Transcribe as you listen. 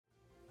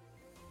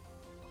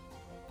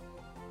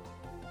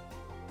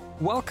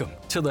Welcome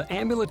to the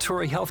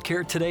Ambulatory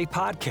Healthcare Today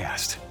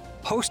podcast,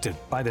 hosted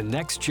by the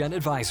Next Gen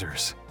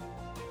Advisors.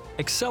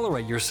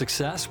 Accelerate your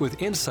success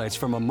with insights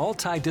from a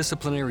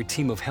multidisciplinary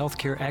team of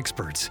healthcare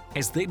experts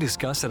as they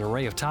discuss an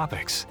array of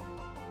topics.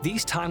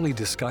 These timely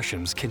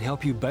discussions can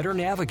help you better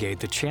navigate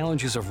the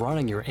challenges of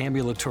running your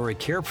ambulatory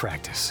care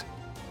practice.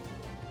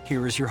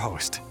 Here is your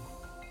host.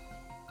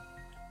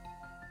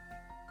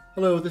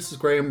 Hello, this is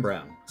Graham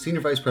Brown,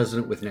 Senior Vice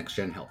President with Next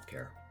Gen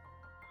Healthcare.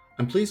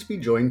 I'm pleased to be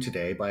joined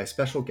today by a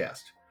special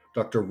guest,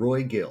 Dr.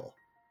 Roy Gill,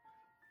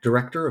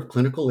 Director of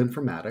Clinical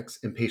Informatics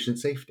and Patient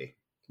Safety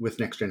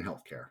with Next Gen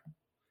Healthcare.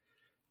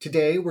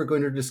 Today, we're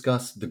going to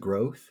discuss the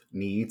growth,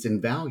 needs,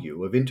 and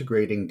value of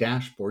integrating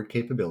dashboard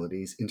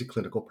capabilities into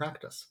clinical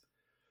practice.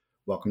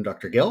 Welcome,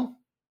 Dr. Gill.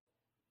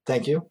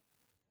 Thank you.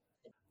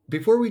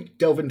 Before we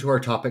delve into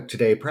our topic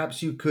today,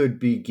 perhaps you could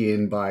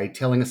begin by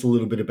telling us a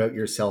little bit about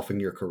yourself and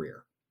your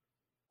career.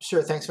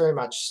 Sure, thanks very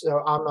much.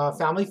 So I'm a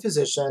family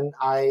physician.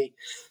 I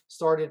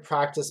started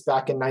practice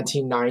back in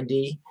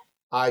 1990.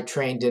 I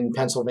trained in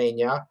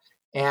Pennsylvania,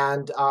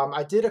 and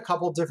I did a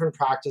couple different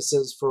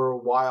practices for a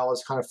while. I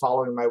was kind of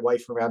following my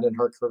wife around in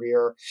her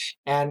career.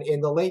 And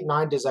in the late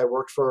 90s, I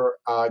worked for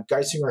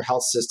Geisinger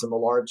Health System, a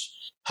large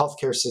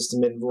healthcare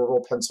system in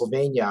rural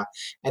Pennsylvania.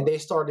 And they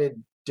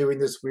started doing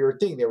this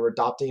weird thing. They were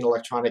adopting an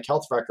electronic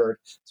health record.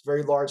 It's a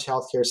very large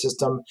healthcare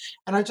system.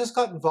 And I just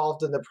got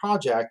involved in the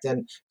project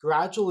and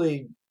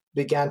gradually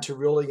began to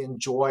really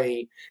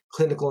enjoy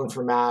clinical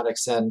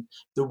informatics and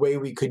the way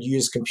we could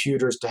use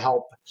computers to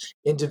help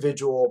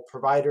individual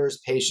providers,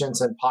 patients,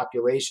 and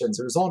populations.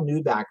 It was all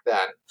new back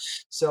then.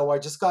 So I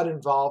just got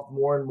involved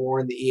more and more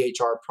in the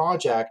EHR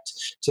project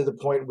to the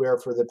point where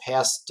for the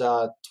past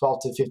 12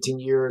 to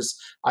 15 years,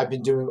 I've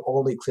been doing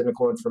only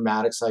clinical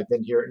informatics. I've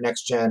been here at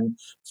NextGen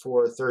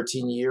for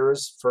 13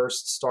 years,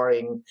 first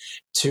starting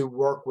to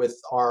work with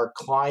our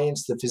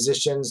clients, the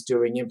physicians,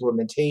 doing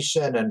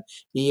implementation and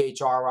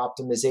EHR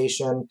optimization.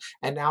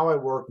 And now I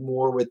work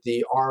more with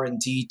the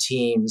R&D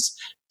teams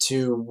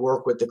to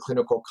work with the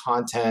clinical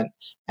content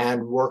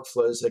and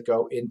workflows that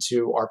go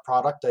into our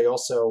product. I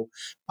also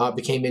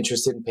became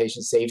interested in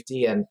patient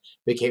safety and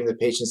became the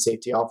patient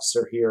safety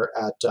officer here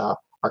at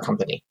our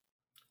company.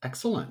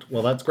 Excellent.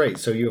 Well, that's great.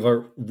 So you have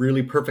a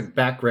really perfect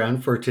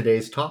background for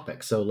today's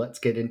topic. So let's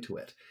get into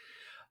it.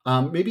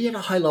 Maybe at a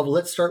high level,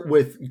 let's start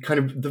with kind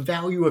of the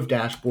value of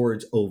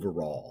dashboards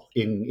overall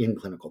in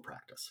clinical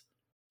practice.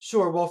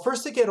 Sure. Well,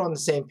 first to get on the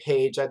same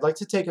page, I'd like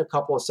to take a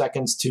couple of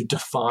seconds to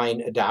define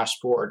a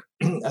dashboard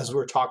as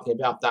we're talking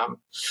about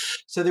them.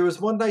 So there was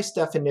one nice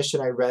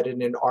definition I read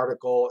in an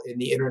article in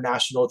the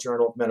International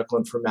Journal of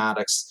Medical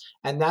Informatics.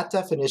 And that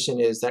definition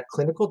is that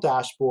clinical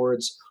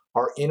dashboards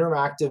are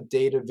interactive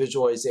data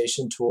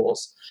visualization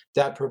tools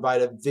that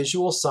provide a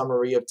visual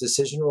summary of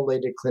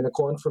decision-related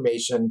clinical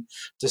information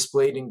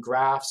displayed in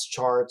graphs,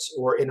 charts,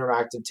 or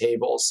interactive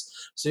tables.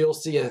 So you'll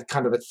see a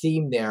kind of a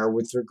theme there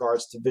with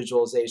regards to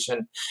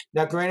visualization.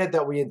 Now, granted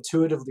that we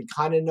intuitively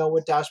kind of know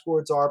what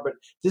dashboards are, but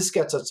this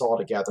gets us all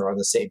together on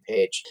the same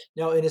page.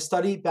 Now, in a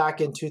study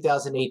back in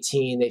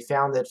 2018, they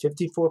found that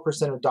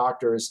 54% of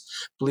doctors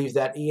believe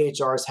that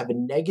EHRs have a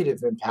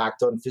negative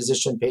impact on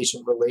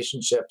physician-patient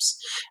relationships,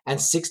 and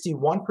 61%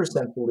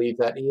 believe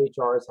that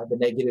EHRs have a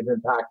negative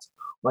impact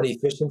on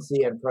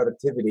efficiency and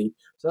productivity.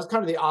 So that's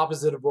kind of the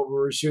opposite of what we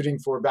were shooting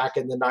for back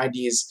in the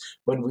 90s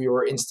when we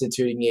were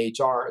instituting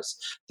EHRs.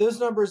 Those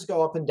numbers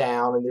go up and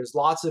down, and there's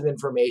lots of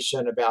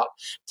information about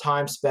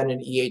time spent in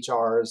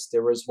EHRs.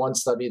 There was one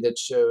study that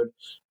showed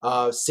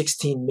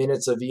 16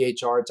 minutes of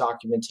EHR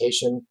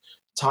documentation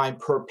time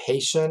per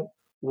patient,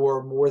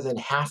 or more than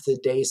half the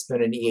day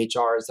spent in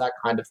EHRs, that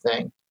kind of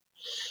thing.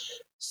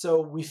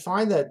 So we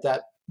find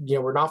that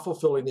we're not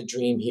fulfilling the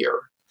dream here.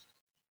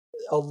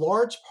 A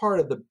large part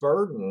of the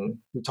burden,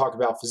 we talk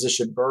about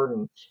physician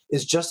burden,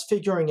 is just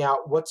figuring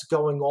out what's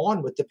going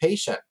on with the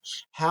patient.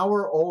 How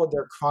are all of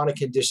their chronic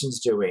conditions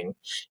doing?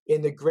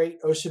 In the great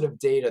ocean of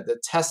data,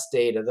 the test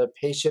data, the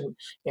patient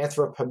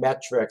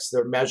anthropometrics,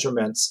 their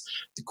measurements,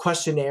 the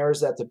questionnaires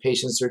that the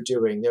patients are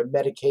doing, their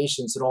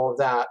medications and all of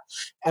that.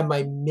 Am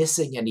I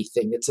missing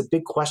anything? It's a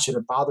big question.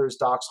 It bothers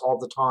docs all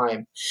the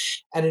time.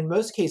 And in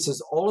most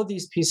cases, all of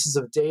these pieces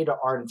of data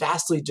are in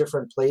vastly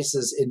different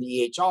places in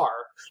the EHR.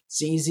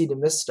 It's easy to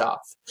miss stuff.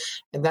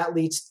 And that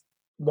leads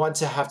one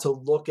to have to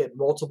look at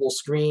multiple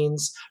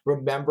screens,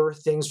 remember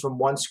things from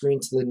one screen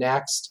to the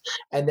next,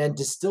 and then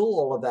distill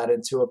all of that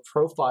into a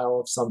profile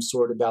of some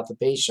sort about the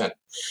patient.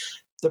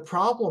 The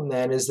problem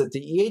then is that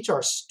the EHR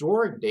is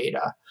storing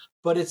data,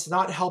 but it's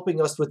not helping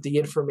us with the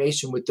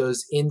information, with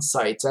those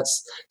insights.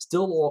 That's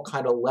still all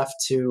kind of left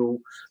to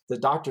the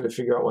doctor to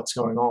figure out what's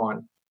going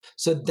on.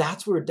 So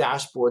that's where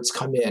dashboards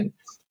come in.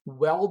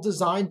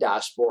 Well-designed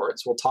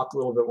dashboards, we'll talk a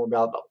little bit more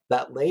about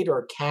that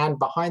later, can,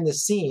 behind the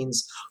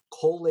scenes,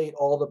 collate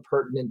all the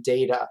pertinent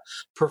data,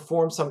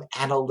 perform some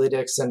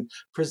analytics, and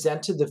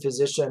present to the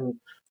physician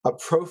a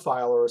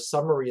profile or a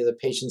summary of the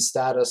patient's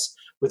status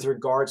with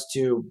regards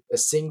to a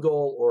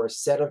single or a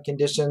set of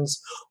conditions,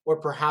 or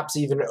perhaps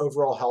even an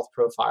overall health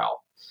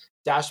profile.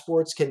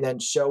 Dashboards can then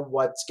show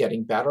what's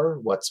getting better,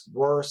 what's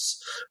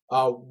worse,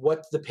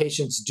 what the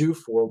patients do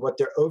for, what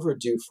they're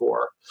overdue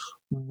for,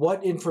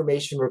 what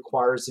information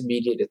requires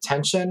immediate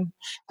attention,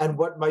 and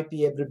what might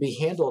be able to be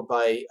handled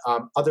by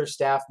other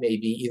staff,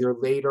 maybe either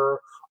later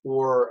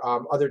or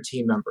other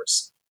team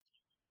members.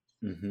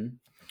 Mm-hmm.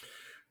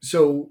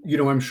 So,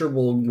 I'm sure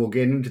we'll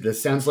get into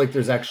this. Sounds like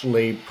there's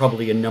actually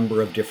probably a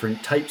number of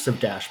different types of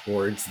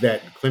dashboards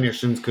that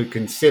clinicians could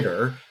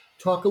consider.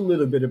 Talk a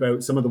little bit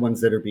about some of the ones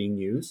that are being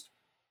used.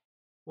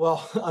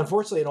 Well,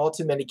 unfortunately, in all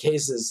too many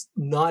cases,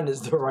 none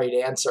is the right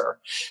answer.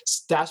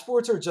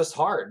 Dashboards are just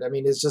hard. I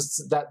mean, it's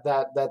just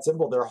that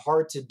simple. They're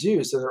hard to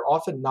do, so they're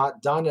often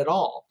not done at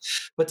all.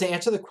 But to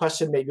answer the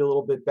question maybe a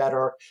little bit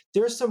better,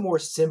 there's some more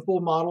simple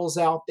models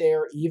out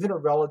there, even a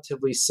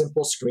relatively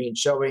simple screen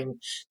showing,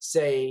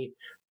 say,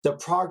 the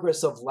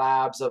progress of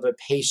labs of a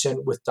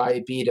patient with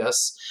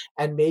diabetes,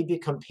 and maybe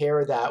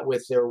compare that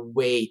with their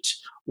weight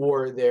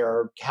or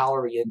their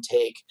calorie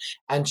intake,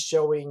 and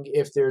showing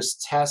if there's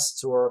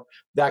tests or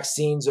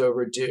vaccines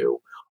overdue.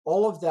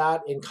 All of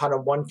that in kind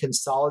of one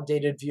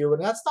consolidated view.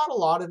 And that's not a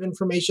lot of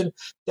information.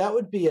 That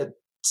would be a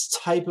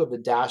type of a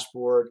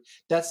dashboard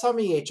that some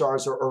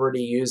EHRs are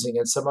already using,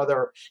 and some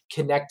other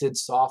connected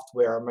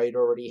software might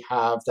already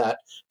have that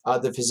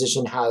the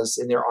physician has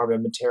in their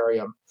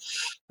armamentarium.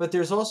 But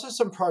there's also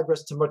some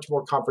progress to much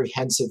more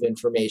comprehensive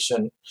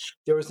information.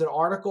 There was an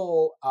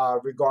article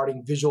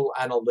regarding visual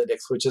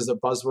analytics, which is a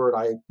buzzword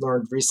I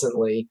learned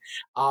recently,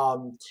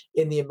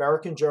 in the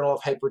American Journal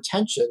of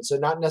Hypertension. So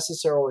not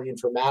necessarily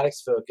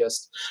informatics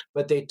focused,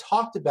 but they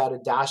talked about a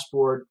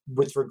dashboard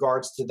with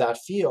regards to that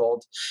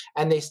field.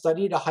 And they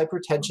studied a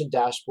hypertension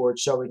dashboard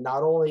showing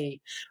not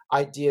only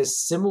ideas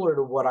similar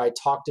to what I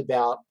talked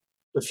about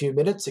a few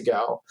minutes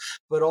ago,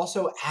 but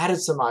also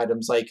added some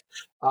items like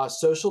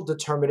social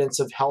determinants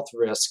of health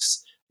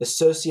risks,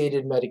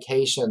 associated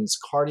medications,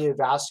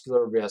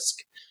 cardiovascular risk,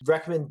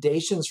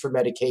 recommendations for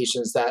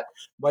medications that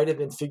might have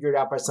been figured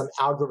out by some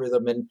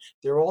algorithm. And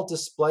they're all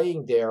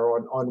displaying there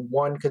on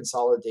one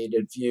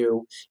consolidated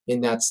view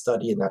in that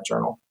study, in that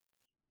journal.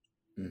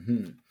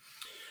 Mm-hmm.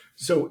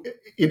 So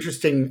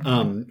interesting.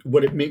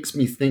 What it makes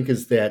me think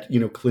is that,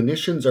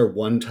 clinicians are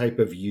one type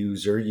of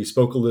user. You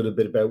spoke a little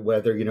bit about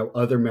whether,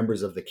 other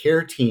members of the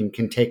care team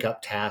can take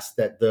up tasks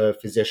that the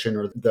physician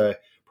or the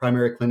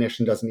primary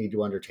clinician doesn't need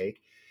to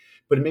undertake.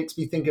 But it makes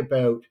me think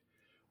about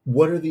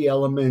what are the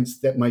elements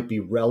that might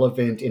be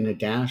relevant in a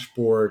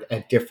dashboard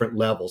at different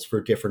levels for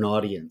different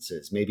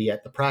audiences, maybe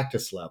at the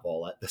practice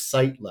level, at the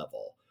site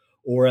level,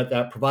 or at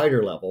that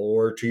provider level,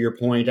 or to your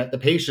point, at the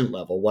patient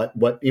level.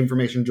 What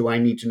information do I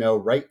need to know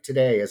right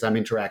today as I'm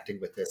interacting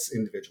with this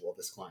individual,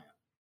 this client?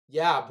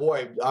 Yeah,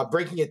 boy,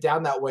 breaking it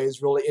down that way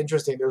is really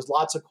interesting. There's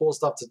lots of cool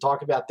stuff to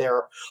talk about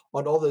there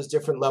on all those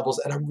different levels.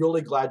 And I'm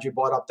really glad you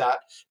brought up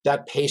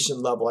that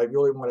patient level. I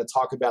really want to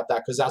talk about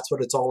that because that's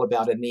what it's all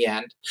about in the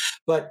end.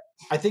 But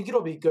I think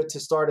it'll be good to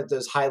start at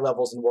those high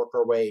levels and work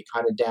our way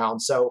kind of down.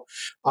 So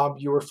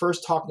you were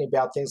first talking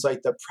about things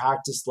like the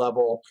practice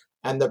level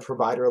and the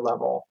provider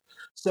level.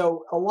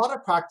 So a lot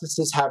of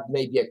practices have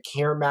maybe a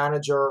care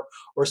manager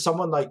or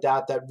someone like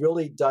that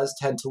really does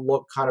tend to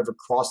look kind of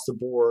across the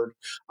board,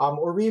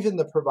 or even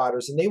the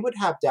providers. And they would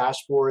have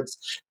dashboards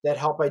that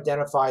help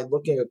identify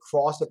looking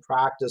across a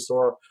practice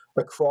or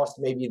across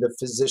maybe the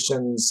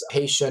physician's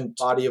patient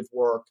body of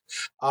work,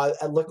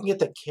 and looking at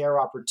the care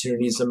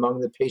opportunities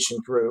among the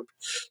patient group.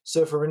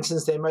 So for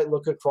instance, they might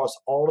look across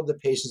all of the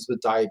patients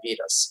with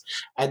diabetes,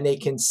 and they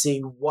can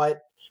see what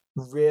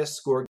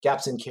risk or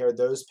gaps in care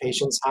those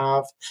patients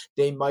have.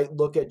 They might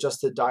look at just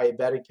the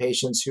diabetic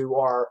patients who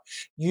are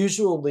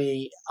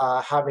usually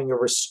having a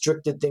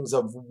restricted things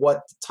of what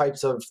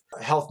types of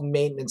health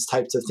maintenance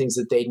types of things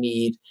that they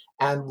need,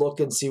 and look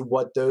and see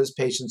what those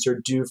patients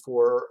are due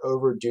for or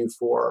overdue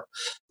for.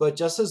 But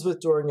just as with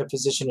during a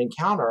physician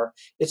encounter,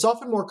 it's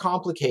often more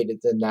complicated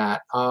than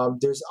that.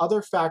 There's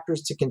other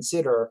factors to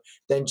consider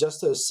than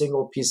just those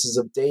single pieces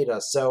of data.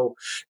 So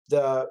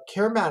the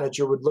care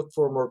manager would look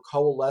for a more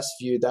coalesced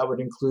view that would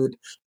include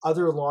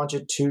other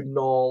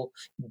longitudinal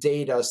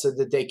data so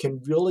that they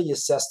can really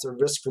assess the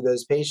risk for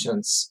those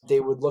patients. They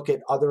would look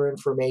at other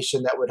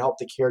information that would help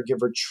the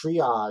caregiver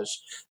triage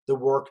the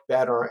work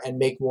better and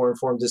make more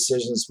informed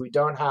decisions. We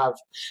don't have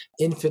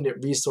infinite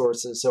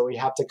resources, so we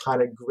have to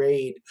kind of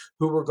grade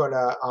who we're going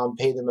to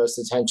pay the most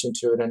attention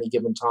to at any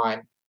given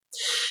time.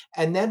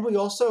 And then we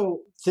also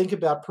think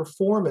about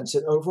performance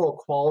and overall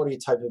quality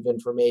type of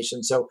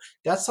information. So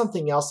that's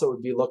something else that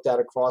would be looked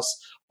at across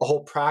a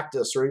whole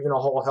practice or even a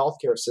whole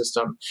healthcare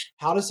system.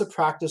 How does a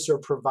practice or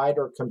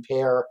provider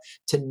compare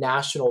to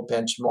national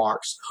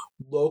benchmarks,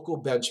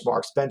 local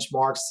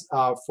benchmarks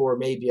for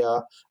maybe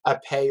a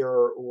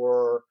payer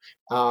or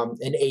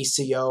an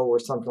ACO or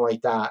something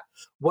like that?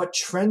 What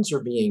trends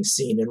are being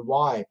seen and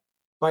why?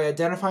 By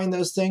identifying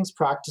those things,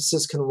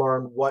 practices can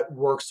learn what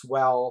works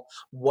well,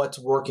 what's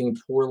working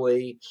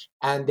poorly,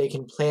 and they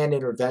can plan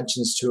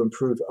interventions to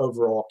improve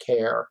overall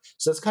care.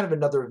 So that's kind of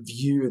another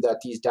view that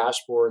these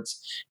dashboards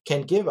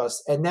can give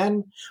us. And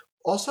then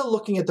Also,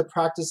 looking at the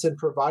practice and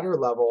provider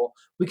level,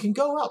 we can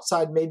go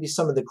outside maybe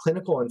some of the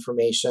clinical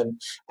information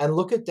and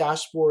look at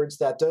dashboards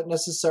that don't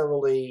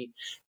necessarily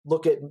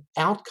look at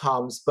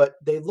outcomes, but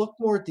they look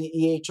more at the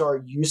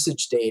EHR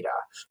usage data,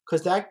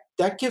 because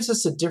that gives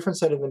us a different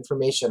set of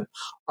information.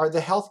 Are the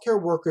healthcare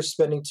workers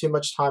spending too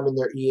much time in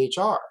their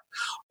EHR?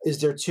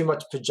 Is there too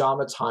much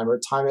pajama time or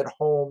time at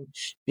home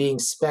being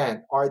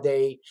spent? Are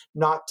they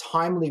not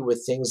timely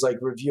with things like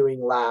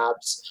reviewing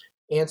labs,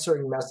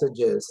 answering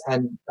messages,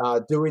 and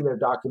doing their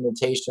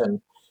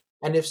documentation?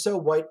 And if so,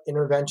 what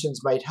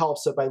interventions might help?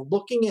 So by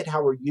looking at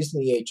how we're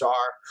using the EHR,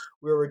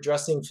 we're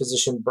addressing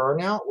physician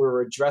burnout.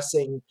 We're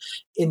addressing,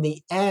 in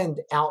the end,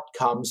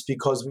 outcomes,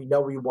 because we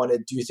know we want to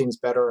do things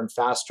better and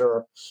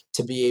faster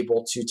to be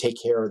able to take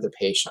care of the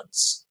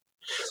patients.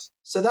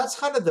 So that's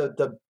kind of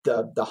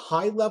the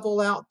high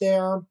level out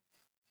there.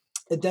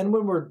 And then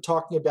when we're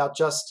talking about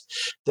just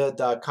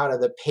the kind of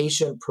the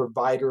patient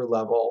provider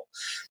level,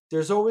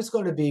 there's always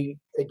going to be,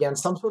 again,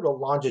 some sort of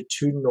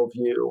longitudinal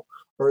view,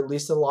 or at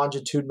least a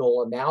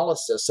longitudinal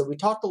analysis. So we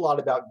talked a lot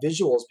about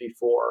visuals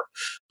before,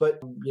 but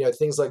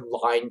things like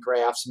line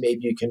graphs, maybe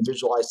you can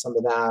visualize some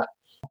of that.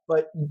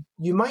 But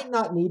you might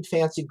not need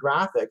fancy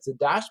graphics. The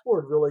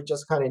dashboard really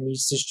just kind of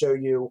needs to show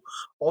you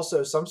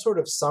also some sort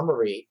of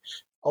summary,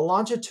 a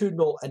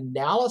longitudinal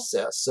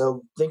analysis.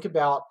 So think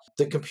about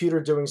the computer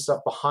doing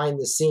stuff behind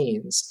the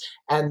scenes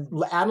and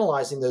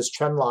analyzing those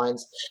trend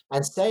lines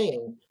and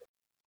saying,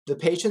 the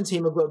patient's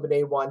hemoglobin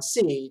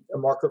A1C, a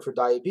marker for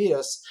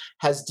diabetes,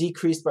 has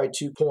decreased by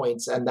 2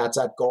 points, and that's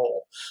at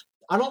goal.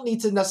 I don't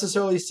need to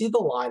necessarily see the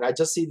line. I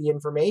just see the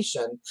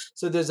information.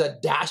 So there's a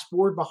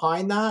dashboard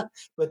behind that,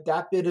 but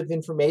that bit of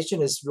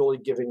information is really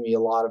giving me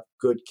a lot of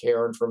good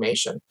care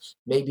information.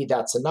 Maybe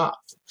that's enough.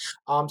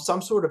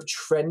 Some sort of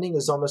trending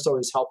is almost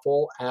always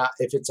helpful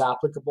if it's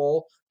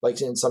applicable,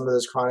 like in some of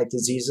those chronic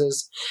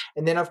diseases.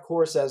 And then, of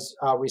course, as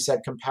we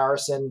said,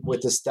 comparison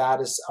with the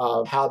status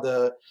of how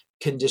the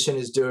condition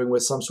is doing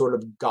with some sort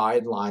of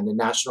guideline, a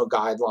national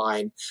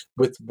guideline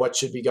with what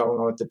should be going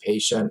on with the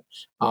patient,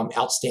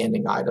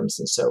 outstanding items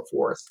and so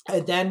forth.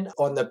 And then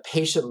on the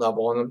patient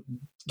level, and I'm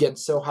again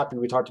so happy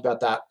we talked about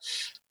that,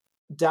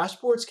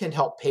 dashboards can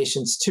help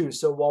patients too.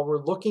 So while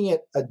we're looking at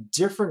a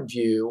different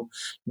view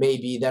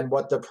maybe than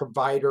what the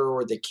provider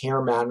or the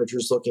care manager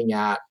is looking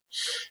at,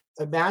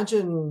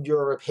 imagine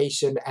you're a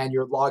patient and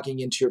you're logging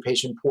into your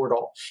patient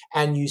portal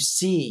and you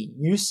see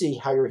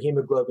how your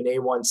hemoglobin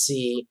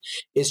A1C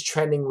is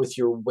trending with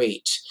your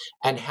weight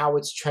and how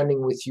it's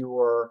trending with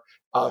your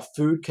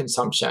food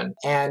consumption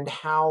and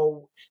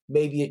how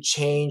maybe it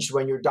changed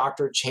when your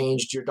doctor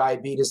changed your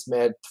diabetes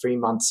med 3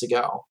 months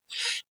ago,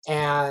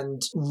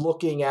 and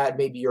looking at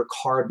maybe your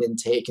carb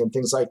intake and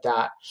things like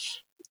that.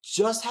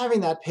 Just having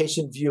that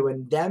patient view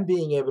and them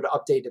being able to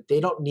update it, they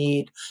don't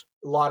need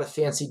a lot of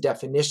fancy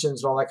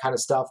definitions and all that kind of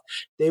stuff.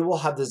 They will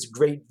have this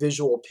great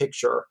visual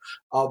picture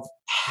of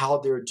how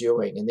they're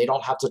doing, and they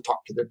don't have to talk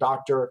to their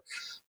doctor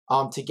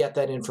to get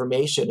that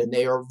information. And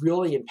they are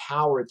really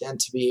empowered then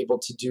to be able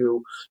to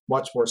do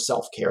much more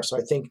self-care. So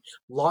I think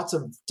lots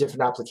of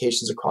different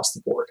applications across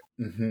the board.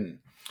 Mm-hmm.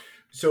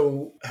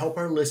 So help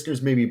our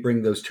listeners maybe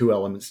bring those two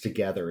elements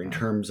together in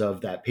terms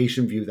of that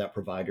patient view, that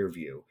provider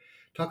view.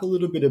 Talk a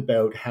little bit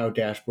about how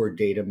dashboard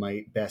data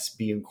might best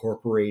be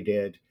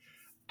incorporated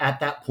at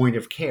that point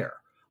of care.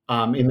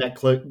 In that,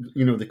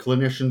 the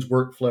clinician's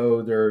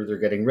workflow, they're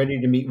getting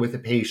ready to meet with a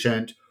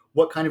patient.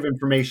 What kind of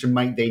information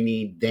might they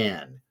need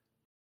then?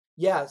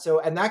 Yeah,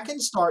 and that can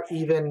start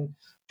even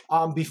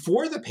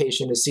before the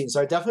patient is seen.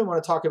 So I definitely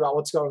want to talk about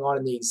what's going on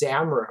in the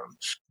exam room.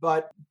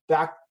 But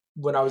back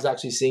when I was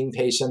actually seeing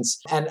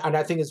patients, and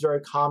I think it's very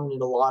common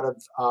in a lot of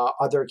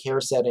other care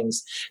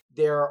settings,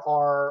 there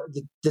are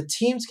the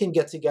teams can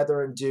get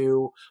together and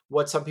do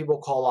what some people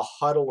call a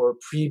huddle or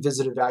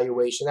pre-visit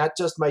evaluation. That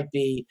just might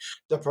be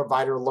the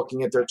provider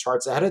looking at their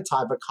charts ahead of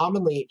time, but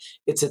commonly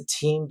it's a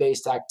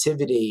team-based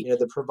activity.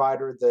 The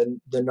provider,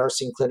 the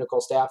nursing clinical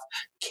staff,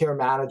 care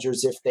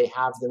managers, if they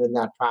have them in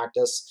that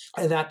practice,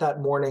 and at that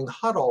morning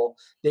huddle,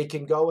 they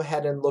can go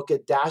ahead and look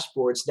at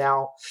dashboards.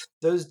 Now,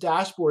 those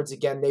dashboards,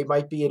 again, they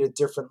might be at a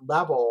different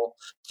level,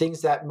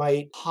 things that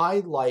might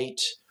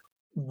highlight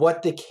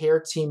what the care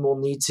team will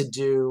need to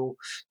do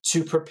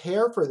to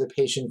prepare for the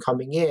patient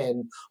coming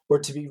in, or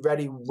to be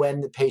ready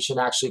when the patient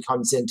actually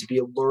comes in, to be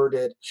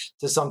alerted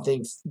to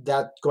something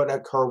that's going to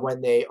occur when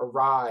they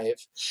arrive.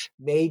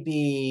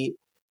 Maybe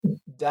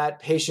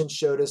that patient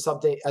showed us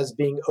something as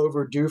being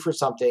overdue for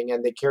something,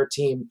 and the care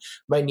team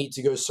might need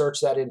to go search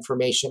that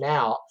information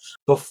out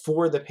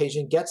before the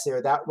patient gets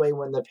there. That way,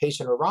 when the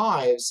patient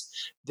arrives,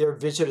 their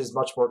visit is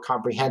much more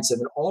comprehensive.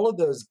 And all of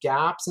those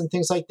gaps and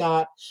things like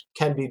that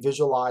can be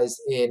visualized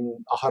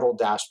in a huddle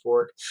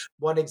dashboard.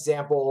 One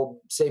example,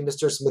 say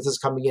Mr. Smith is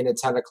coming in at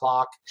 10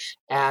 o'clock,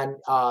 and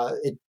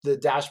the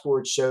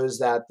dashboard shows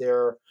that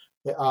their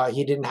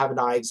He didn't have an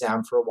eye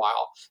exam for a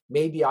while.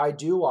 Maybe I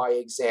do eye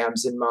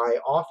exams in my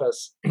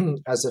office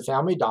as a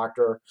family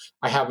doctor.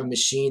 I have a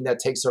machine that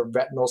takes a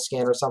retinal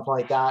scan or something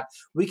like that.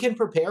 We can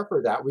prepare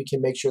for that. We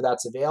can make sure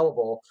that's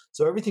available.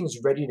 So everything's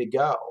ready to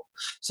go.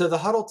 So the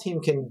Huddle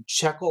team can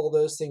check all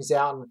those things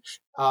out.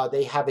 And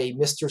they have a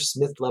Mr.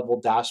 Smith level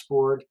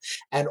dashboard,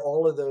 and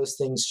all of those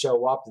things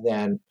show up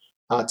then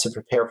to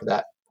prepare for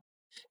that.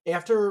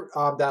 After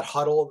that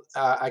Huddle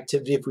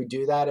activity, if we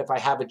do that, if I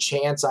have a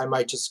chance, I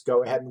might just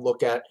go ahead and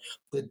look at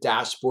the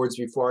dashboards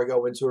before I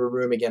go into a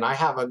room again. I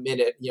have a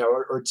minute,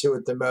 or two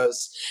at the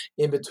most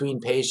in between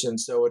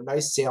patients. So a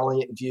nice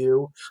salient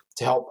view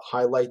to help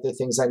highlight the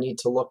things I need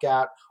to look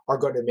at are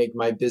going to make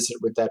my visit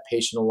with that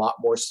patient a lot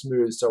more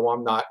smooth. So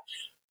I'm not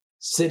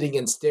sitting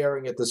and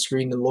staring at the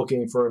screen and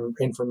looking for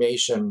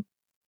information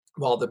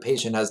while the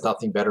patient has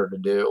nothing better to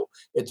do.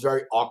 It's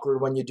very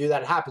awkward when you do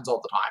that. It happens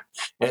all the time,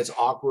 and it's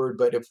awkward,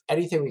 but if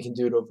anything we can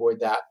do to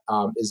avoid that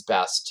is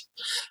best.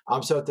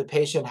 So if the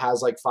patient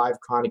has like 5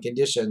 chronic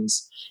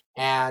conditions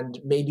and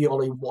maybe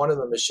only one of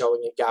them is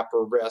showing a gap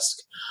or risk,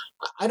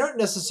 I don't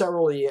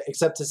necessarily,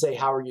 except to say,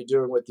 how are you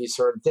doing with these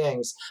certain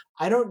things?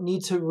 I don't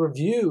need to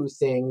review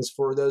things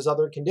for those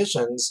other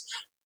conditions.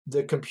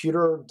 The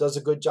computer does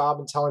a good job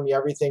in telling me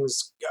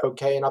everything's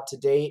okay and up to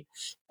date,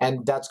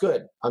 and that's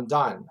good. I'm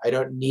done. I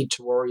don't need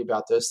to worry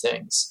about those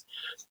things.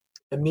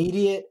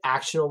 Immediate,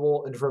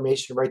 actionable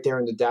information right there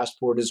in the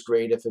dashboard is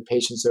great. If a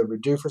patient's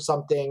overdue for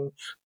something,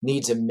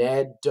 needs a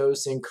med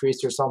dose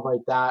increase or something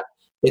like that,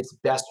 it's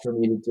best for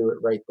me to do it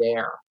right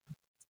there.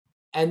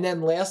 And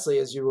then lastly,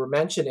 as you were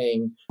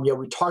mentioning,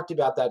 we talked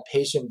about that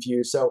patient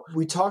view. So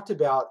we talked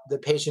about the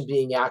patient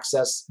being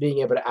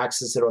able to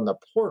access it on the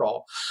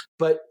portal,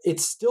 but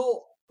it's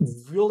still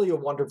really a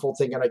wonderful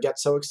thing. And I get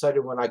so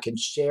excited when I can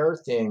share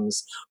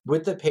things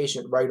with the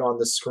patient right on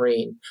the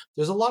screen.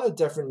 There's a lot of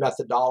different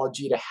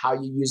methodology to how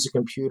you use a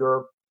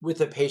computer with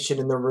the patient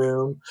in the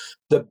room.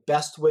 The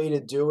best way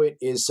to do it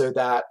is so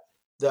that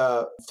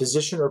the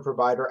physician or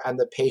provider and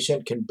the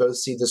patient can both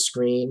see the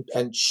screen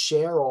and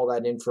share all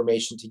that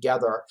information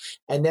together.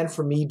 And then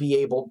for me, be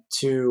able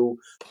to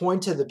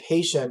point to the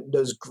patient,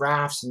 those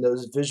graphs and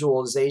those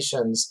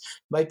visualizations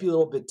might be a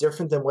little bit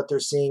different than what they're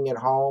seeing at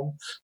home,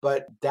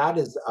 but that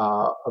is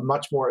a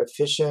much more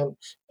efficient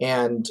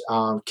and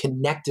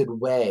connected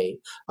way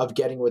of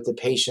getting with the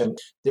patient.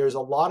 There's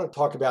a lot of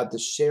talk about the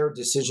shared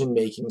decision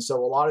making. So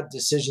a lot of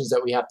decisions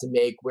that we have to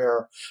make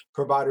where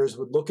providers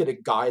would look at a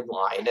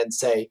guideline and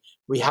say,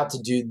 we have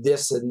to do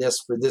this and this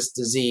for this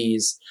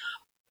disease.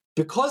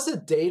 Because the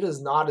data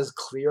is not as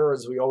clear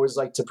as we always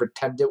like to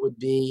pretend it would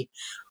be,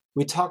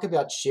 we talk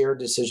about shared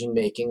decision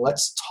making.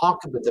 Let's talk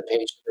with the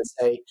patient and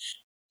say,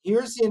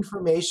 here's the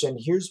information,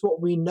 here's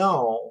what we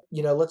know.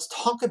 Let's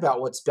talk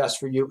about what's best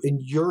for you in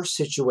your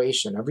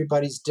situation.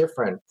 Everybody's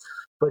different.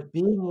 But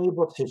being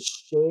able to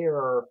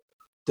share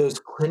those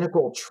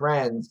clinical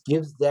trends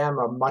gives them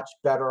a much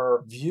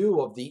better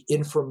view of the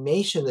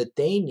information that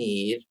they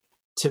need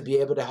to be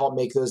able to help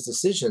make those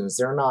decisions.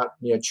 They're not,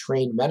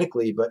 trained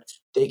medically, but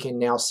they can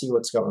now see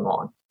what's going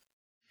on.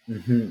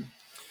 Mm-hmm.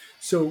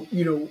 So,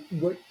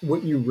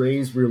 what you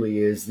raise really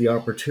is the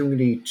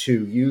opportunity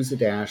to use a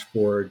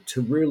dashboard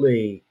to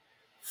really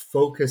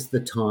focus the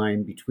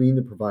time between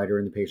the provider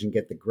and the patient,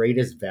 get the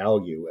greatest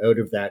value out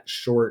of that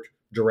short,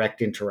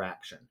 direct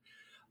interaction.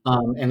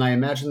 And I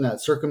imagine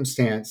that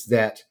circumstance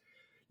that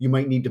you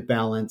might need to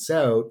balance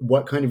out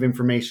what kind of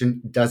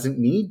information doesn't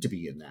need to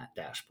be in that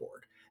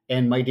dashboard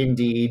and might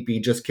indeed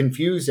be just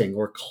confusing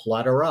or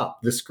clutter up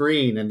the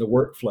screen and the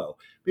workflow.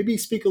 Maybe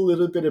speak a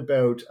little bit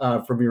about,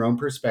 from your own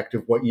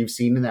perspective, what you've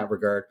seen in that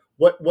regard.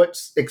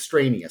 What's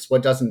extraneous?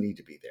 What doesn't need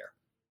to be there?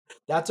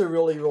 That's a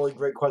really, really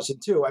great question,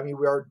 too. I mean,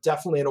 we are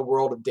definitely in a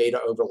world of data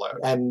overload,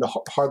 and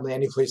hardly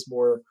any place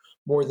more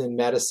than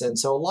medicine.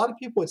 So a lot of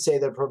people would say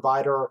that a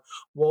provider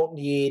won't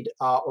need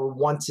or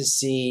want to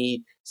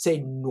see,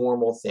 say,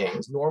 normal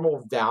things,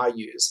 normal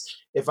values.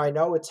 If I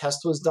know a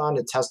test was done,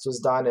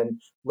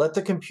 and let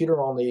the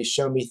computer only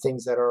show me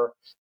things that are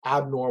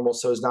abnormal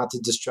so as not to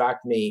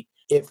distract me.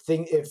 If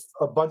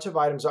a bunch of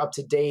items are up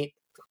to date,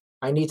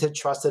 I need to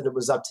trust that it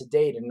was up to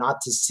date and not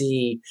to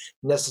see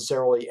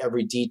necessarily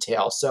every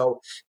detail. So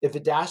if a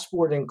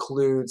dashboard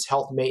includes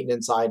health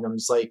maintenance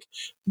items like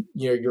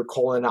your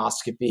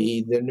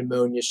colonoscopy, the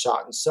pneumonia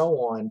shot, and so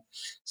on,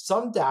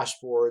 some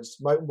dashboards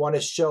might want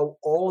to show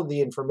all of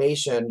the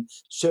information,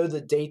 show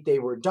the date they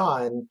were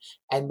done,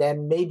 and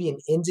then maybe an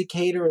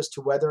indicator as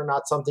to whether or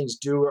not something's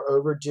due or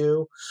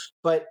overdue.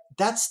 But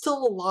that's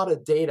still a lot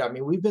of data. I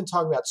mean, we've been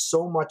talking about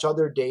so much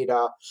other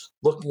data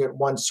looking at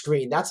one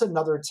screen. That's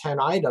another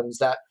 10 items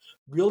that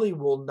really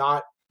will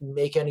not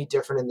make any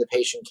difference in the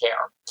patient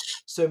care.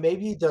 So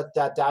maybe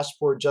that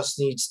dashboard just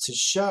needs to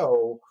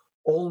show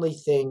only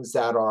things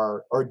that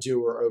are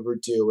due or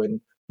overdue,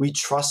 and we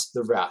trust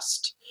the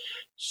rest.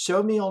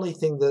 Show me only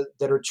things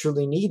that are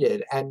truly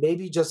needed, and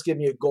maybe just give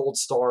me a gold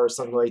star or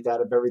something like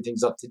that if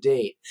everything's up to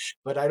date.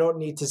 But I don't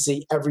need to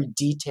see every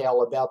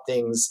detail about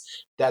things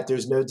that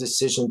there's no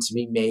decision to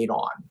be made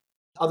on.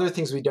 other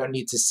things we don't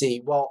need to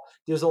see. Well,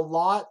 there's a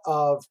lot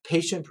of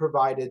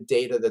patient-provided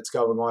data that's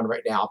going on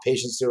right now.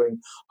 Patients doing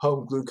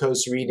home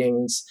glucose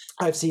readings.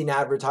 I've seen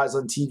advertised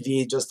on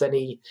TV, just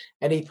any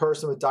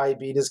person with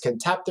diabetes can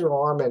tap their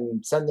arm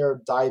and send their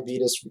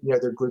diabetes,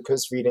 their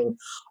glucose reading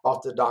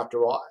off to the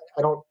doctor. Well,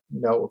 I don't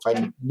know if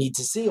I need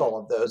to see all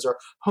of those, or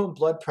home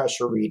blood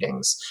pressure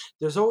readings.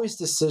 There's always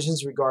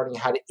decisions regarding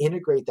how to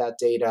integrate that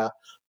data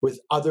with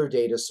other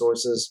data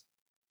sources,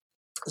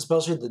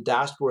 especially at the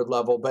dashboard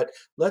level, but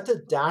let the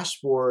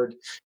dashboard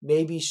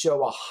maybe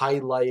show a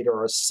highlight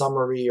or a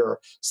summary or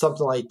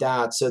something like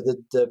that, so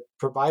that the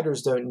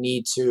providers don't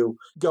need to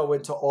go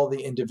into all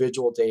the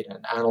individual data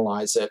and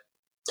analyze it.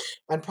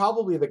 And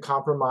probably the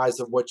compromise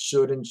of what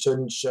should and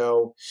shouldn't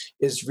show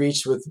is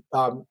reached with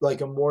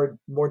like a more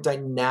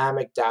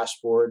dynamic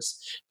dashboards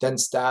than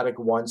static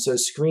ones. So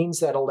screens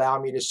that allow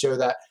me to show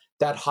that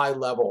high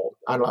level.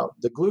 I don't know,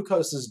 the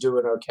glucose is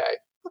doing okay.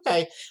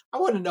 Okay, I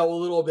want to know a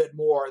little bit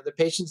more. The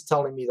patient's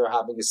telling me they're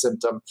having a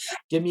symptom.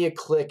 Give me a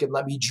click and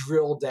let me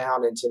drill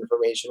down into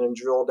information and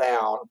drill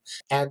down.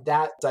 And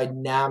that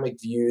dynamic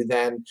view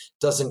then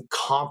doesn't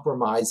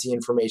compromise the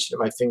information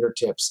at my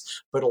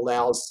fingertips, but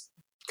allows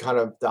kind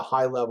of the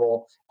high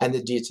level and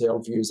the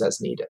detailed views as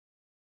needed.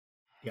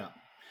 Yeah.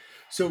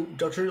 So,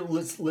 Doctor,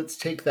 let's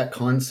take that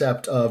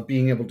concept of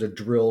being able to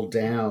drill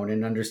down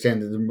and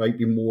understand that there might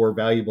be more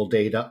valuable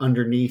data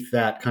underneath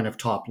that kind of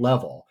top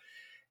level,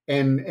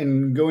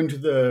 and go into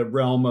the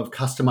realm of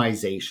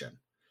customization.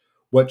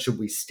 What should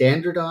we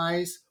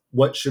standardize?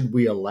 What should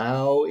we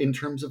allow in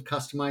terms of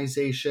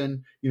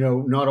customization?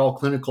 Not all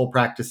clinical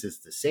practice is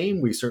the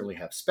same. We certainly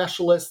have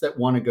specialists that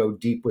want to go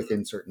deep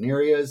within certain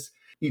areas.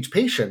 Each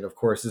patient, of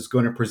course, is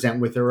going to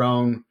present with their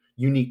own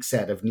unique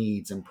set of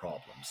needs and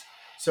problems.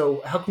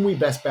 So how can we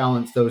best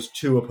balance those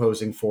two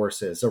opposing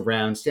forces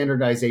around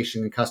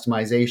standardization and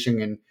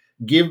customization and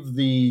give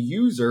the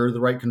user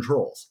the right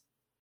controls?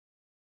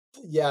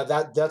 Yeah,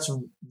 that's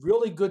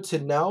really good to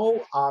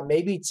know.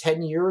 Maybe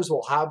 10 years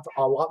we'll have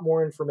a lot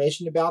more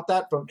information about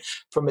that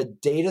from a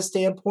data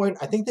standpoint.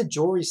 I think the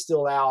jury's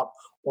still out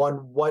on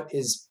what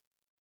is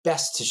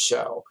best to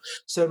show.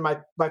 So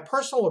my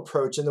personal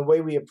approach, and the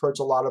way we approach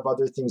a lot of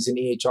other things in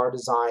EHR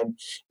design,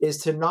 is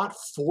to not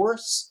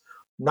force,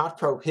 not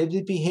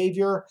prohibit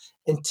behavior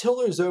until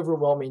there's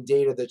overwhelming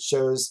data that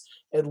shows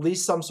at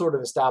least some sort of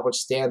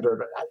established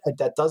standard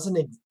that doesn't,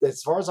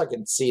 as far as I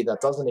can see,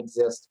 that doesn't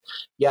exist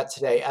yet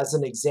today. As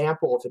an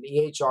example, if an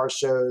EHR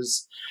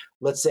shows,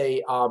 let's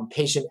say,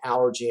 patient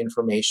allergy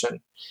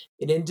information,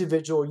 an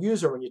individual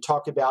user, when you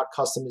talk about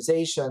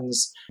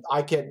customizations,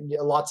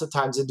 lots of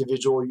times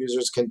individual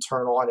users can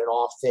turn on and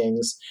off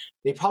things.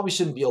 They probably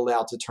shouldn't be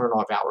allowed to turn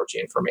off allergy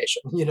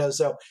information,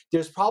 so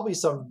there's probably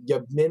some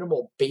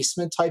minimal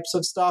basement types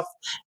of stuff.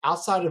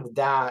 Outside of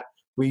that,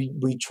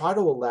 we try to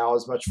allow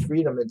as much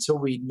freedom until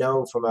we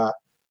know from a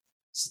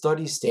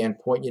study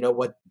standpoint,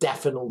 what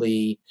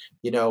definitely,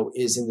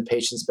 is in the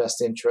patient's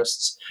best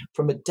interests.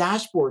 From a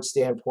dashboard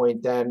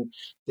standpoint, then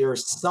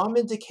there's some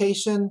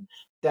indication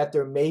that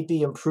there may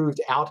be improved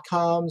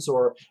outcomes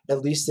or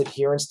at least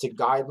adherence to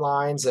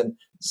guidelines, and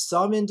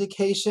some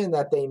indication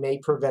that they may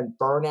prevent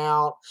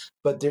burnout,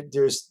 but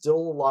there's still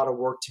a lot of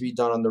work to be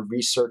done on the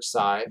research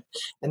side.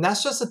 And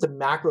that's just at the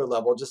macro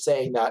level, just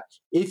saying that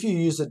if you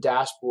use a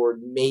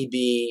dashboard,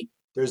 maybe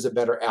there's a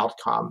better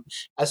outcome.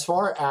 As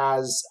far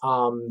as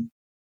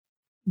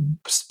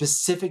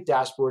specific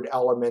dashboard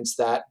elements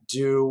that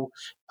do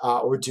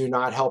or do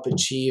not help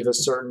achieve a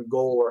certain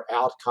goal or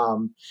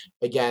outcome,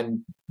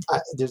 again,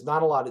 there's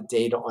not a lot of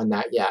data on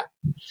that yet.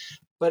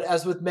 But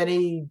as with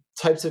many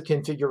types of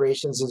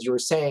configurations, as you were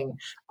saying,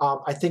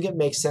 I think it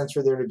makes sense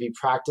for there to be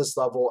practice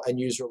level and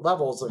user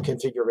levels of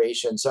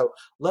configuration. So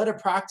let a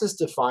practice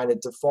define a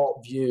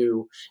default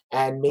view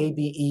and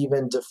maybe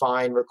even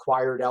define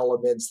required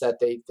elements that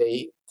they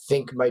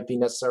think might be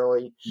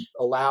necessarily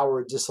allow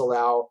or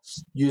disallow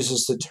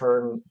users to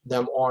turn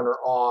them on or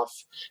off.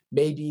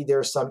 Maybe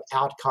there's some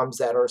outcomes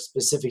that are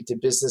specific to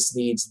business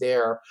needs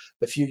there.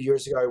 A few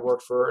years ago, I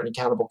worked for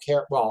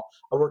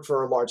I worked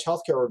for a large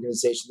healthcare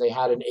organization. They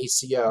had an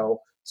ACO.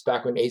 It's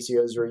back when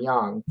ACOs were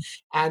young.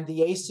 And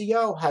the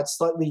ACO had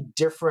slightly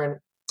different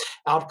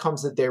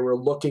outcomes that they were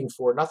looking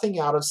for, nothing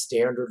out of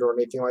standard or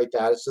anything like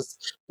that. It's just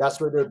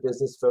that's where their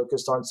business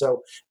focused on.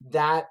 So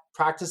that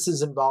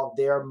practices involved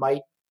there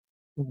might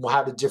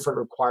have a different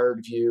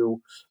required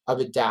view of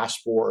a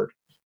dashboard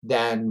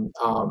than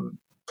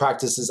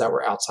practices that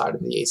were outside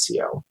of the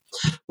ACO.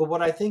 But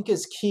what I think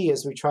is key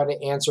as we try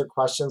to answer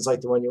questions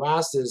like the one you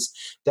asked is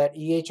that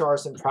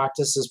EHRs and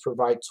practices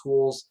provide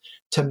tools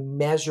to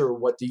measure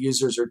what the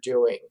users are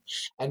doing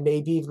and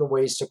maybe even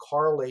ways to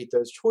correlate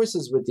those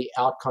choices with the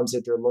outcomes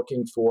that they're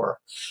looking for.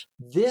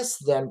 This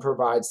then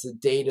provides the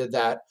data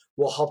that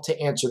will help to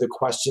answer the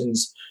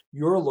questions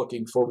you're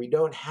looking for. We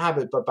don't have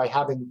it, but by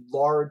having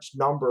large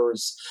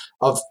numbers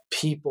of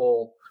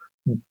people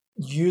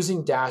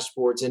using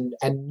dashboards and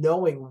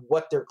knowing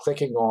what they're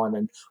clicking on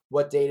and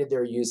what data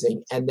they're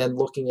using, and then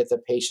looking at the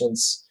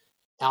patient's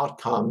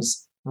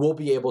outcomes, we'll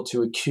be able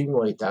to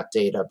accumulate that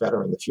data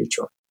better in the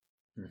future.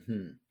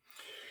 Mm-hmm.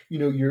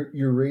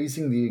 You're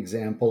raising the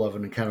example of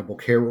an accountable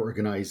care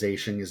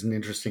organization is an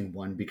interesting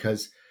one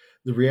because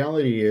the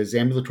reality is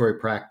ambulatory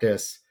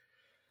practice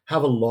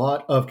have a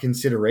lot of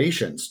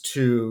considerations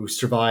to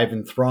survive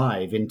and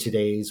thrive in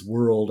today's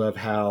world of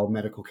how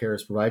medical care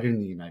is provided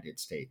in the United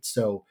States.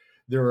 So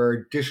there are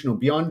additional,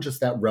 beyond just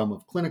that realm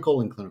of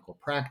clinical and clinical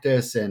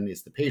practice, and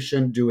is the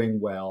patient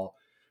doing well?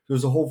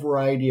 There's a whole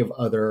variety of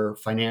other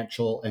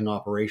financial and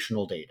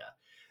operational data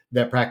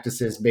that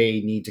practices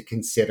may need to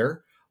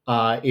consider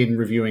in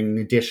reviewing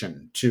in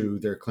addition to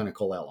their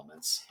clinical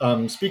elements.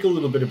 Speak a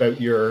little bit about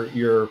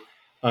your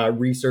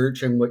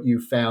research and what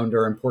you found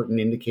are important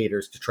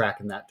indicators to track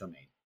in that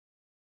domain.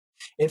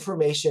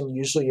 Information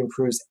usually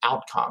improves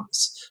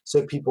outcomes,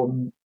 so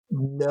people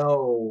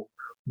know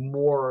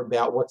more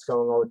about what's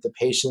going on with the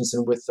patients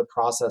and with the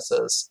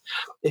processes.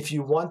 If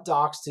you want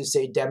docs to,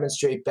 say,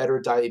 demonstrate better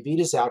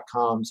diabetes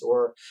outcomes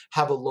or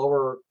have a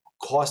lower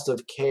cost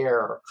of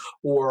care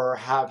or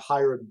have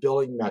higher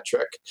billing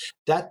metric,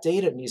 that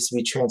data needs to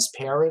be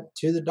transparent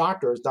to the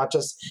doctors, not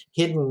just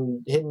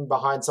hidden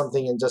behind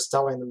something and just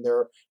telling them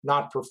they're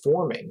not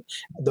performing.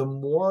 The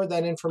more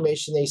that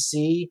information they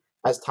see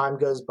as time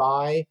goes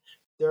by,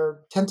 they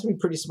tend to be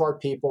pretty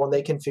smart people and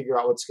they can figure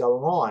out what's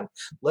going on.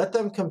 Let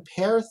them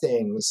compare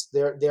things,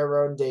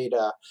 their own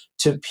data,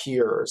 to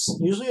peers,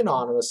 usually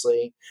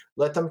anonymously.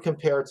 Let them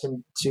compare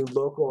to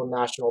local and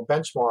national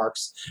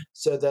benchmarks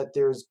so that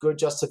there's good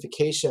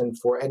justification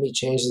for any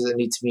changes that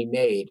need to be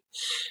made.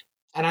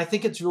 And I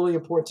think it's really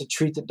important to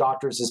treat the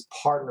doctors as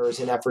partners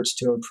in efforts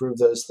to improve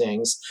those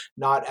things,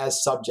 not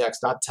as subjects,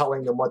 not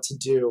telling them what to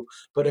do,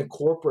 but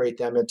incorporate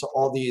them into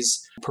all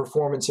these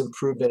performance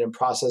improvement and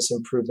process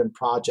improvement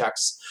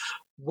projects.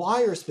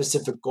 Why are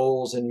specific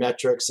goals and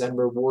metrics and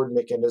reward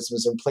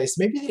mechanisms in place?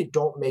 Maybe they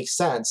don't make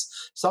sense.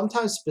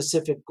 Sometimes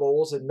specific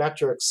goals and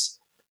metrics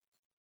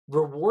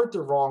reward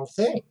the wrong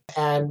thing.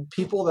 And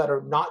people that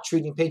are not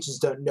treating patients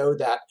don't know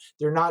that.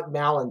 They're not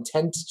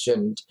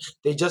malintentioned.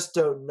 They just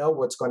don't know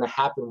what's going to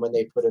happen when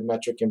they put a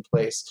metric in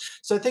place.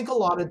 So I think a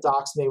lot of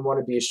docs may want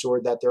to be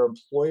assured that their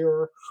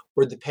employer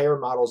or the payer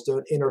models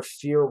don't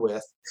interfere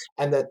with,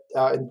 and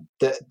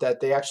that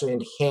they actually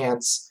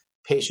enhance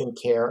patient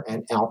care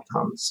and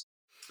outcomes.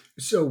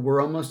 So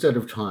we're almost out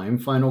of time.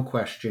 Final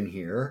question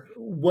here.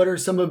 What are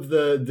some of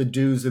the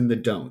do's and the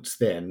don'ts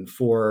then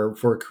for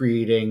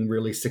creating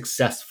really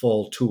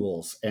successful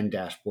tools and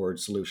dashboard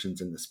solutions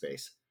in this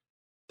space?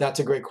 That's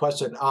a great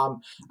question.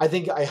 I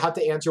think I have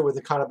to answer with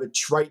a kind of a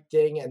trite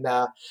thing, and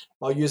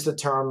I'll use the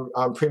term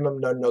primum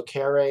non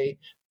nocere.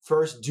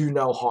 First, do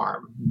no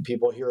harm.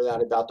 People hear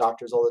that about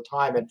doctors all the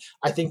time, and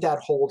I think that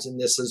holds in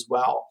this as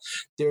well.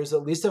 There's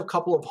at least a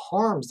couple of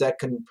harms that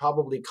can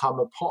probably come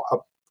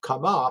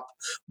up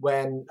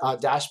when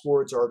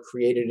dashboards are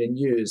created and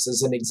used.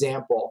 As an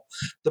example,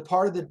 the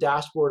part of the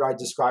dashboard I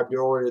described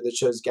earlier that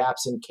shows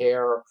gaps in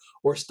care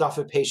or stuff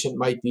a patient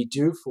might be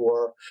due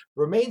for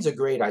remains a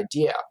great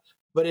idea,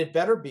 but it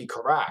better be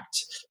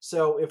correct.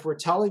 So if we're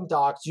telling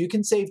docs, you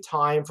can save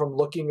time from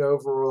looking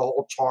over the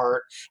whole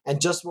chart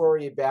and just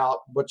worry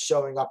about what's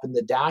showing up in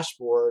the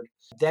dashboard,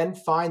 then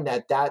find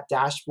that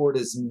dashboard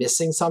is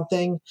missing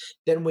something,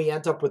 then we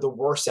end up with a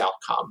worse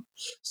outcome.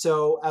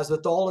 So as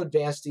with all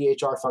advanced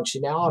EHR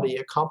functionality,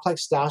 a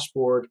complex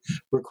dashboard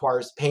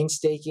requires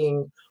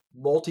painstaking,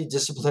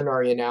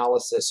 multidisciplinary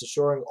analysis,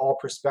 assuring all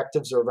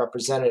perspectives are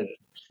represented,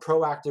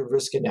 proactive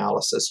risk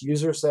analysis,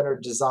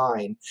 user-centered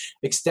design,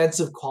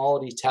 extensive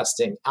quality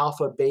testing,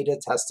 alpha, beta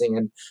testing,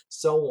 and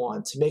so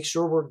on to make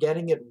sure we're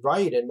getting it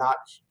right and not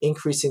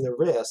increasing the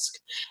risk.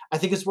 I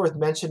think it's worth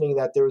mentioning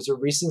that there was a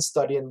recent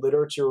study in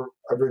literature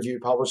review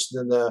published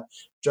in the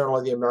Journal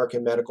of the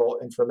American Medical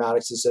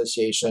Informatics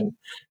Association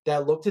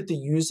that looked at the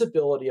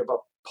usability of a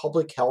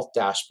public health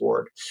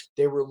dashboard.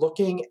 They were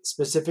looking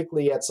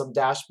specifically at some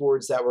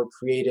dashboards that were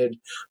created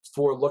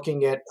for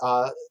looking at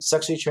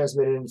sexually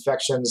transmitted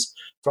infections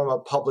from a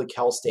public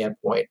health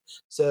standpoint.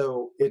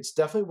 So it's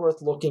definitely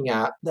worth looking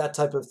at that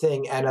type of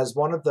thing. And as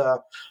one of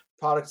the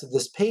products of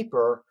this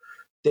paper,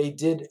 they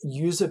did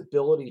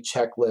usability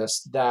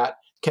checklists that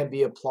can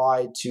be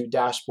applied to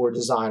dashboard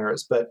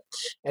designers. But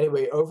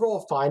anyway,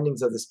 overall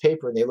findings of this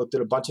paper, and they looked at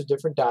a bunch of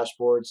different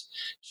dashboards,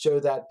 show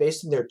that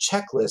based on their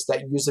checklist,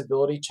 that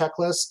usability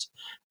checklist,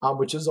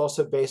 which is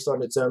also based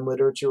on its own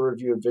literature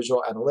review of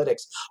visual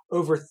analytics,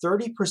 over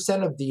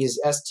 30% of these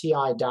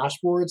STI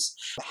dashboards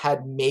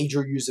had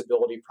major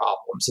usability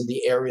problems in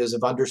the areas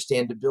of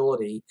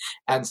understandability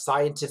and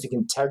scientific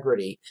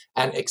integrity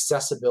and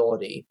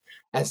accessibility.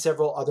 And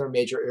several other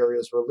major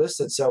areas were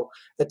listed. So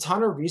a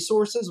ton of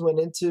resources went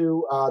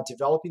into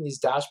developing these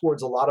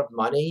dashboards. A lot of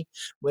money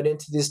went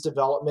into this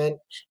development,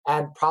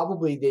 and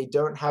probably they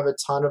don't have a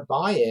ton of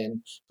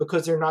buy-in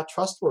because they're not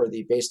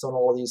trustworthy based on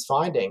all these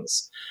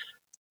findings.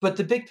 But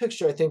the big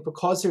picture, I think,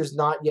 because there's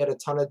not yet a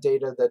ton of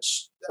data that,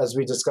 as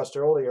we discussed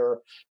earlier,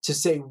 to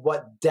say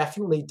what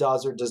definitely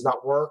does or does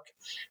not work,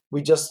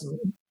 we just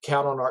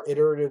count on our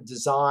iterative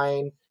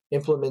design,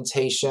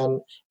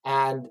 implementation,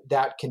 and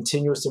that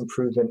continuous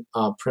improvement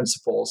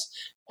principles.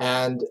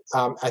 And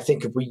I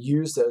think if we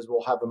use those,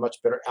 we'll have a much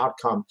better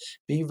outcome.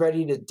 Be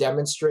ready to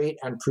demonstrate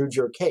and prove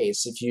your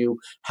case. If you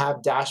have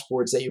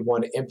dashboards that you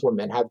want to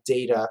implement, have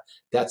data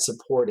that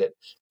support it.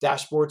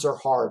 Dashboards are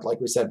hard, like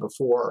we said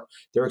before.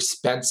 They're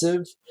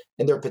expensive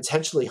and they're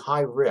potentially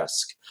high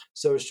risk.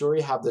 So sure,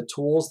 you have the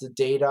tools, the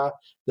data,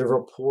 the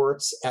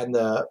reports, and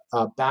the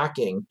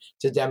backing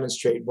to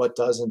demonstrate what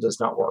does and does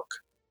not work.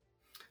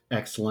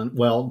 Excellent.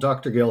 Well,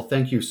 Dr. Gill,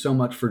 thank you so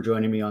much for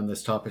joining me on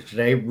this topic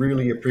today.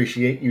 Really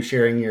appreciate you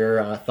sharing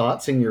your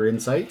thoughts and your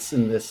insights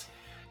in this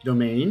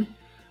domain.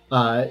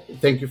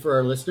 Thank you for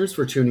our listeners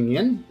for tuning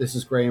in. This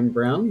is Graham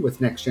Brown with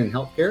NextGen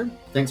Healthcare.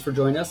 Thanks for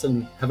joining us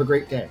and have a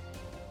great day.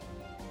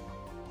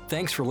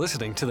 Thanks for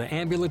listening to the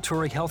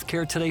Ambulatory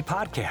Healthcare Today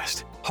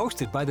podcast,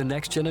 hosted by the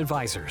NextGen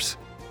Advisors.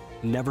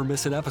 Never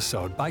miss an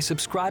episode by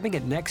subscribing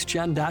at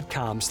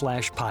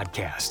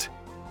nextgen.com/podcast.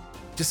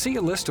 To see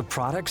a list of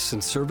products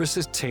and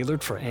services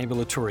tailored for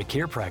ambulatory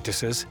care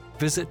practices,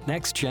 visit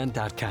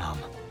nextgen.com.